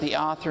of God, is the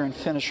author and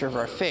finisher of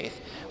our faith.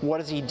 What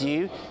does he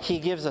do? He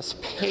gives us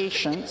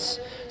patience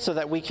so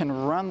that we can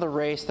run the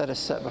race that is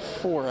set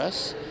before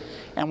us.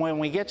 And when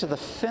we get to the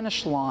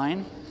finish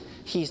line,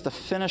 he's the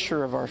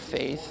finisher of our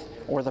faith,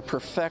 or the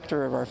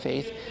perfecter of our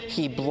faith.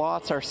 He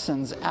blots our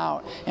sins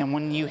out. And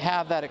when you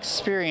have that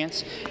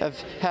experience of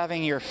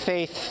having your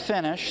faith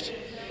finished,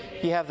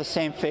 you have the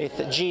same faith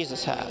that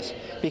Jesus has,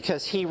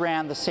 because he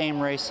ran the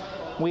same race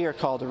we are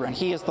called to run.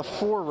 He is the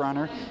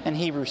forerunner in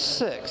Hebrews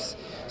 6.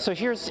 So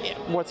here's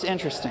what's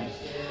interesting.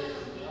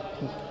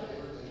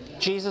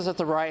 Jesus at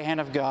the right hand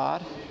of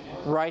God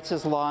writes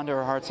his law into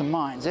our hearts and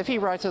minds. If he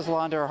writes his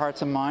law into our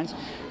hearts and minds,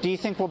 do you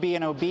think we'll be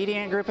an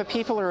obedient group of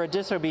people or a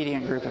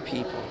disobedient group of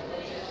people?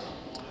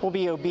 We'll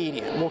be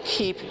obedient. We'll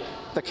keep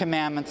the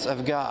commandments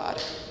of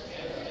God.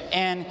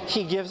 And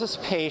he gives us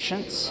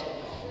patience.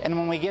 And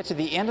when we get to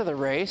the end of the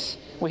race,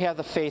 we have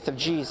the faith of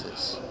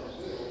Jesus.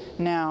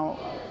 Now,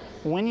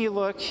 when you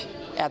look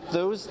at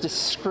those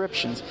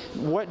descriptions,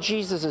 what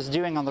Jesus is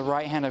doing on the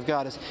right hand of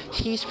God is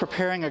he's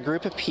preparing a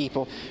group of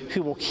people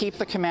who will keep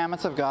the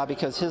commandments of God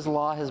because his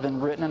law has been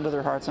written into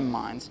their hearts and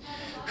minds,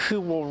 who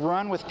will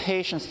run with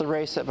patience the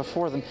race set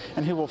before them,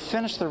 and who will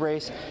finish the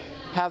race,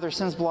 have their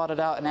sins blotted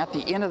out, and at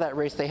the end of that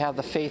race they have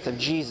the faith of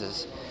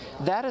Jesus.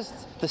 That is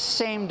the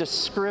same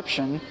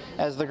description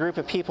as the group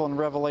of people in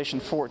Revelation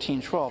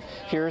 14:12.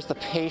 Here is the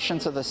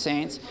patience of the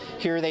saints.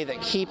 Here are they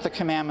that keep the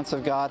commandments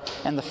of God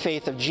and the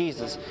faith of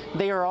Jesus.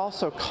 They are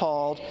also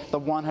called the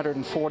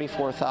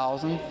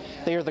 144,000.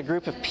 They are the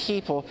group of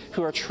people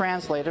who are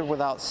translated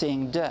without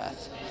seeing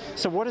death.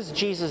 So what is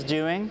Jesus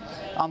doing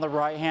on the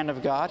right hand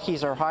of God?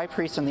 He's our high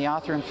priest and the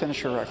author and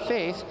finisher of our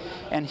faith.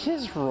 And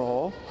his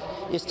role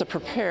is to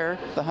prepare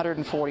the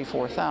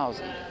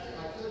 144,000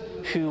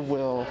 who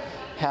will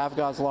have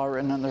God's law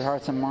written in their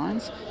hearts and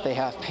minds. They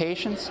have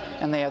patience,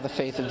 and they have the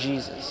faith of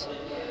Jesus.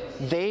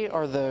 They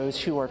are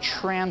those who are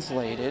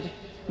translated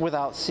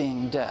without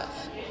seeing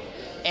death.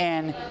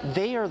 And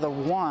they are the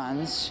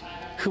ones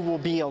who will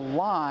be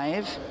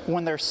alive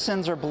when their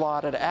sins are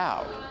blotted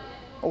out.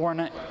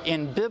 Or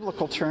in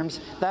biblical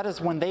terms, that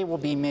is when they will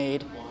be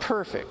made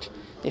perfect.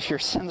 If your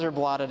sins are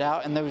blotted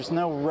out and there's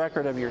no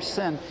record of your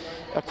sin,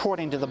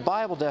 according to the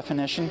Bible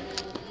definition,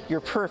 you're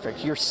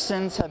perfect. Your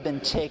sins have been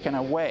taken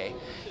away.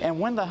 And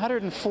when the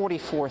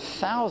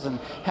 144,000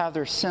 have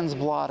their sins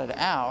blotted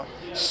out,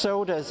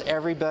 so does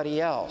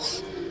everybody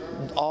else.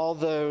 All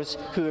those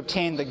who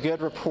obtain the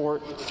good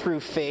report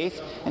through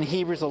faith in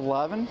Hebrews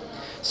 11.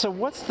 So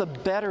what's the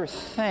better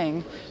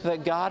thing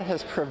that God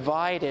has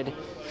provided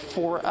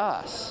for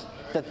us,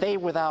 that they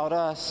without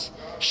us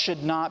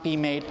should not be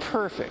made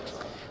perfect?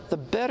 The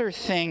better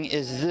thing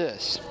is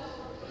this.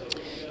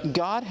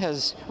 God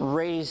has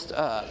raised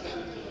up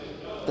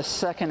the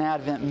second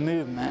Advent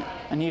movement,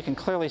 and you can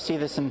clearly see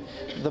this in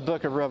the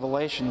book of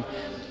Revelation.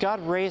 God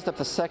raised up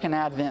the second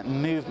Advent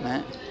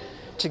movement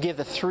to give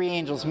the three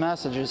angels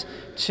messages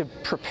to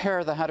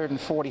prepare the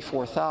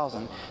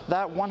 144,000.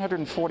 That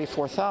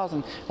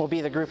 144,000 will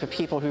be the group of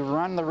people who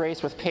run the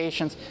race with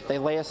patience. They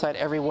lay aside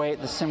every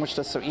weight, the sin which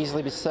does so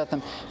easily beset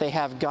them. They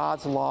have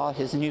God's law,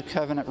 his new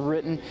covenant,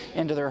 written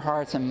into their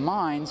hearts and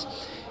minds,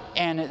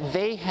 and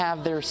they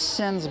have their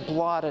sins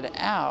blotted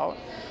out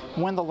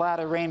when the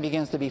latter rain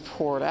begins to be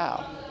poured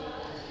out.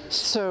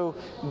 So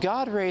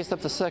God raised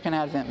up the second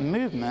Advent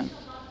movement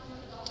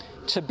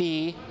to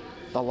be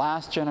the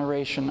last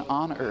generation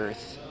on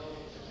earth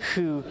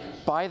who,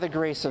 by the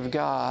grace of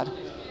God,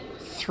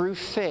 through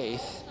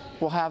faith,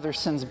 will have their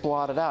sins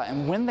blotted out.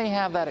 And when they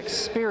have that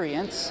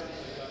experience,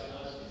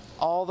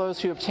 all those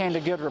who obtained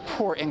a good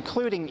report,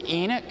 including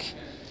Enoch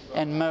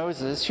and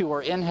Moses, who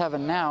are in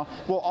heaven now,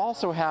 will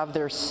also have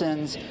their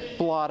sins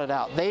blotted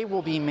out. They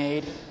will be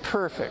made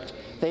perfect.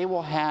 They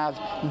will have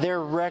their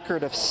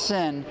record of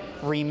sin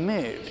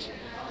removed.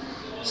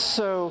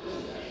 So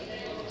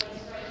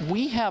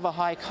we have a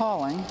high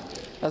calling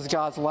as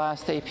God's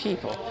last day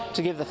people,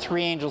 to give the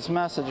three angels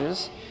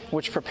messages,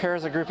 which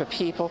prepares a group of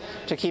people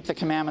to keep the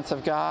commandments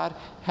of God,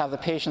 have the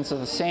patience of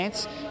the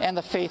saints, and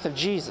the faith of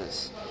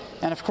Jesus.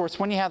 And of course,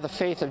 when you have the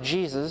faith of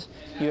Jesus,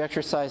 you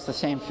exercise the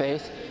same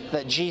faith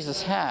that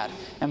Jesus had.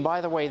 And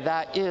by the way,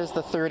 that is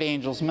the third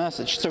angel's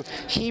message. So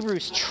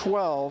Hebrews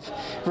 12,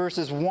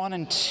 verses 1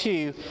 and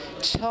 2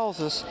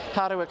 tells us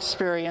how to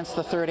experience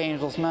the third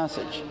angel's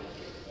message.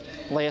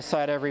 Lay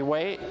aside every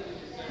weight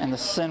and the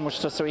sin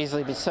which does so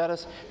easily beset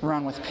us.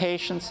 Run with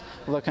patience.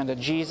 Look unto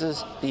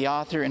Jesus, the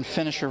author and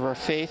finisher of our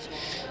faith.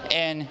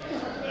 And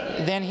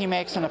then he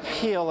makes an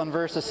appeal in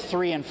verses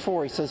 3 and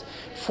 4. He says,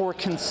 "For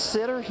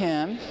consider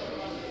him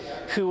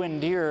who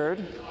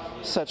endured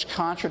such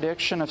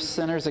contradiction of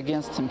sinners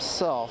against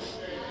himself,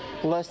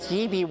 lest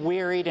ye be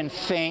wearied and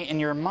faint in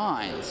your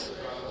minds.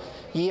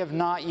 Ye have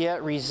not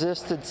yet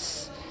resisted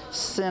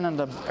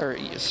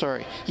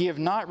ye have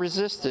not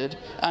resisted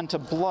unto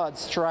blood,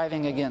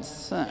 striving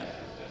against sin."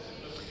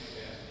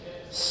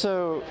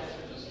 So,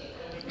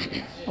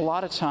 a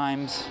lot of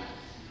times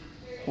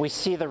we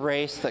see the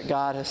race that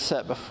God has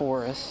set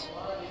before us,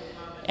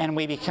 and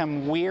we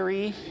become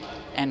weary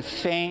and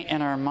faint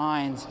in our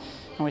minds.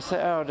 And we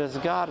say, oh, does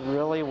God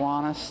really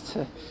want us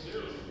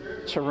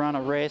to run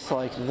a race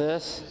like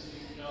this?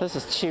 This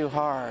is too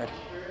hard.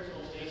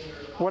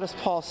 What does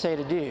Paul say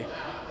to do?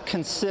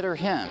 Consider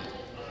him.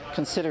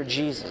 Consider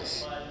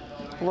Jesus.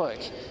 Look,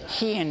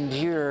 he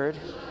endured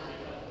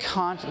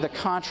the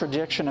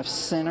contradiction of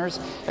sinners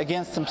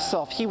against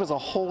himself. He was a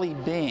holy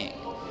being.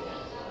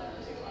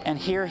 And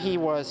here he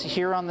was,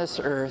 here on this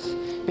earth,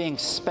 being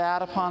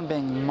spat upon,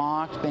 being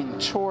mocked, being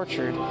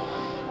tortured.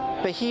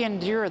 But he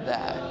endured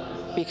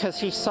that because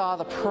he saw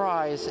the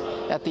prize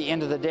at the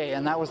end of the day,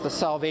 and that was the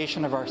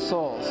salvation of our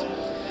souls.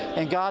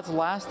 And God's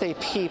last day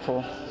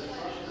people,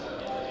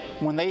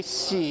 when they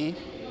see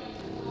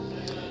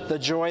the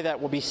joy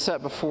that will be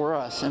set before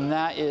us, and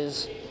that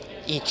is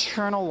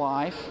eternal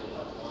life,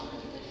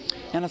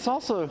 and it's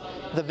also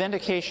the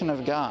vindication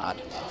of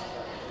God,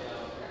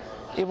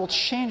 it will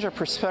change our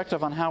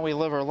perspective on how we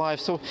live our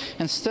lives. So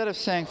instead of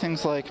saying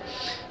things like,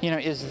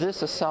 is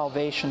this a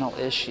salvational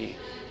issue?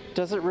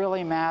 Does it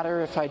really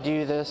matter if I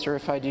do this or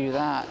if I do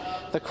that?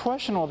 The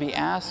question we'll be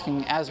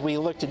asking as we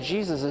look to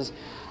Jesus is,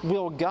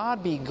 will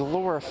God be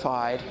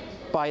glorified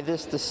by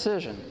this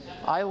decision?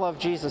 I love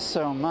Jesus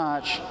so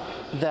much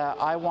that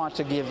I want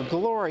to give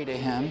glory to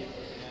him.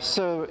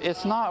 So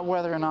it's not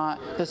whether or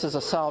not this is a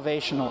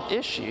salvational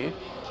issue.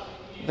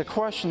 The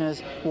question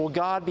is, will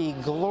God be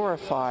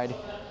glorified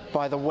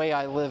by the way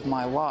I live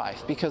my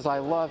life because I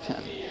love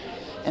him?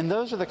 And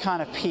those are the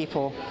kind of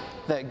people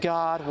that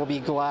God will be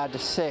glad to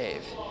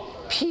save.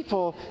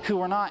 People who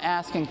are not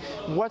asking,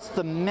 what's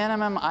the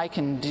minimum I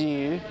can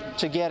do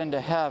to get into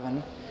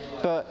heaven,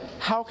 but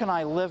how can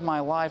I live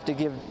my life to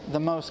give the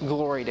most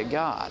glory to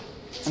God?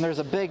 And there's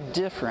a big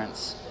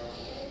difference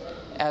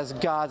as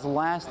God's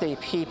last day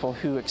people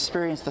who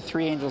experience the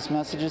three angels'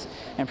 messages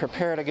and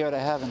prepare to go to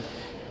heaven.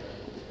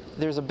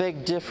 There's a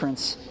big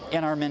difference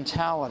in our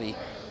mentality.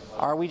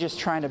 Are we just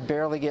trying to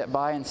barely get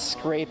by and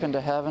scrape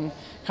into heaven,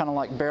 kind of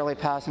like barely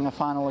passing a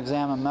final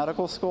exam in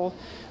medical school?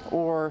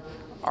 Or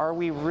are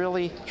we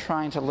really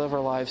trying to live our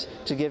lives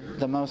to give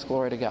the most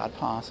glory to God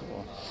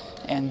possible?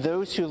 And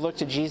those who look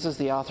to Jesus,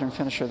 the author and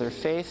finisher of their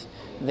faith,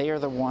 they are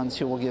the ones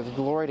who will give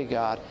glory to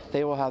God.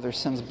 They will have their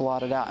sins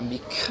blotted out. And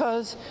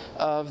because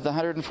of the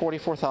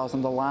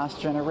 144,000, the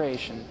last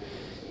generation,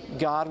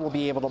 God will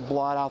be able to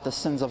blot out the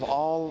sins of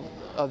all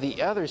of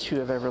the others who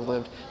have ever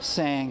lived,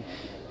 saying,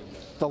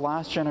 the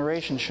last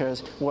generation shows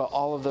what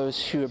all of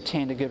those who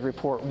obtained a good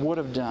report would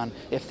have done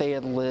if they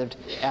had lived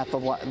at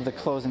the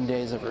closing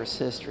days of Earth's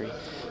history.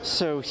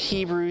 So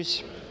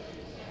Hebrews,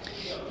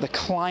 the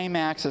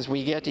climax as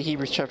we get to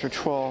Hebrews chapter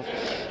 12,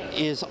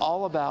 is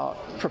all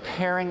about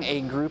preparing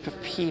a group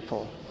of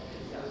people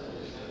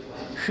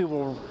who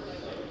will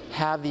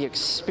have the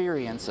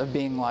experience of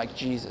being like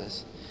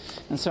Jesus.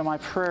 And so my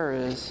prayer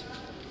is,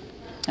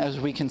 as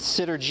we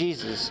consider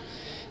Jesus,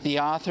 the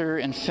author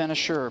and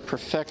finisher or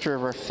perfecter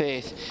of our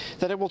faith,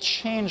 that it will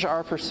change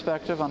our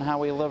perspective on how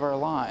we live our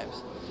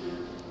lives.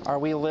 Are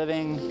we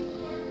living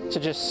to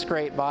just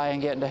scrape by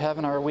and get into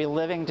heaven, or are we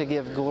living to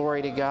give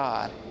glory to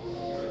God?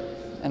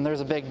 And there's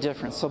a big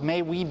difference. So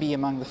may we be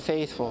among the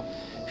faithful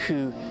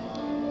who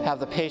have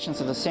the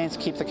patience of the saints,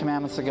 keep the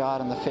commandments of God,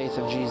 and the faith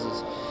of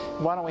Jesus.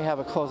 Why don't we have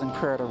a closing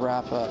prayer to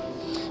wrap up?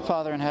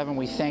 Father in heaven,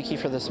 we thank you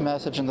for this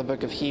message in the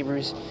book of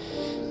Hebrews.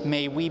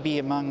 May we be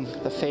among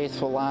the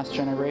faithful last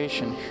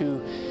generation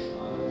who,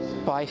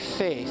 by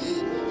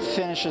faith,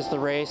 finishes the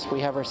race.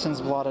 We have our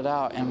sins blotted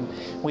out, and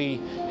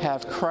we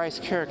have Christ's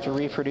character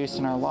reproduced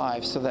in our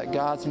lives so that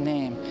God's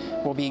name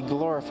will be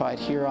glorified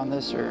here on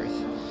this earth.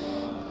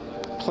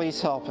 Please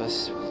help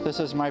us. This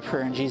is my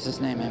prayer in Jesus'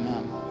 name,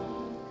 amen.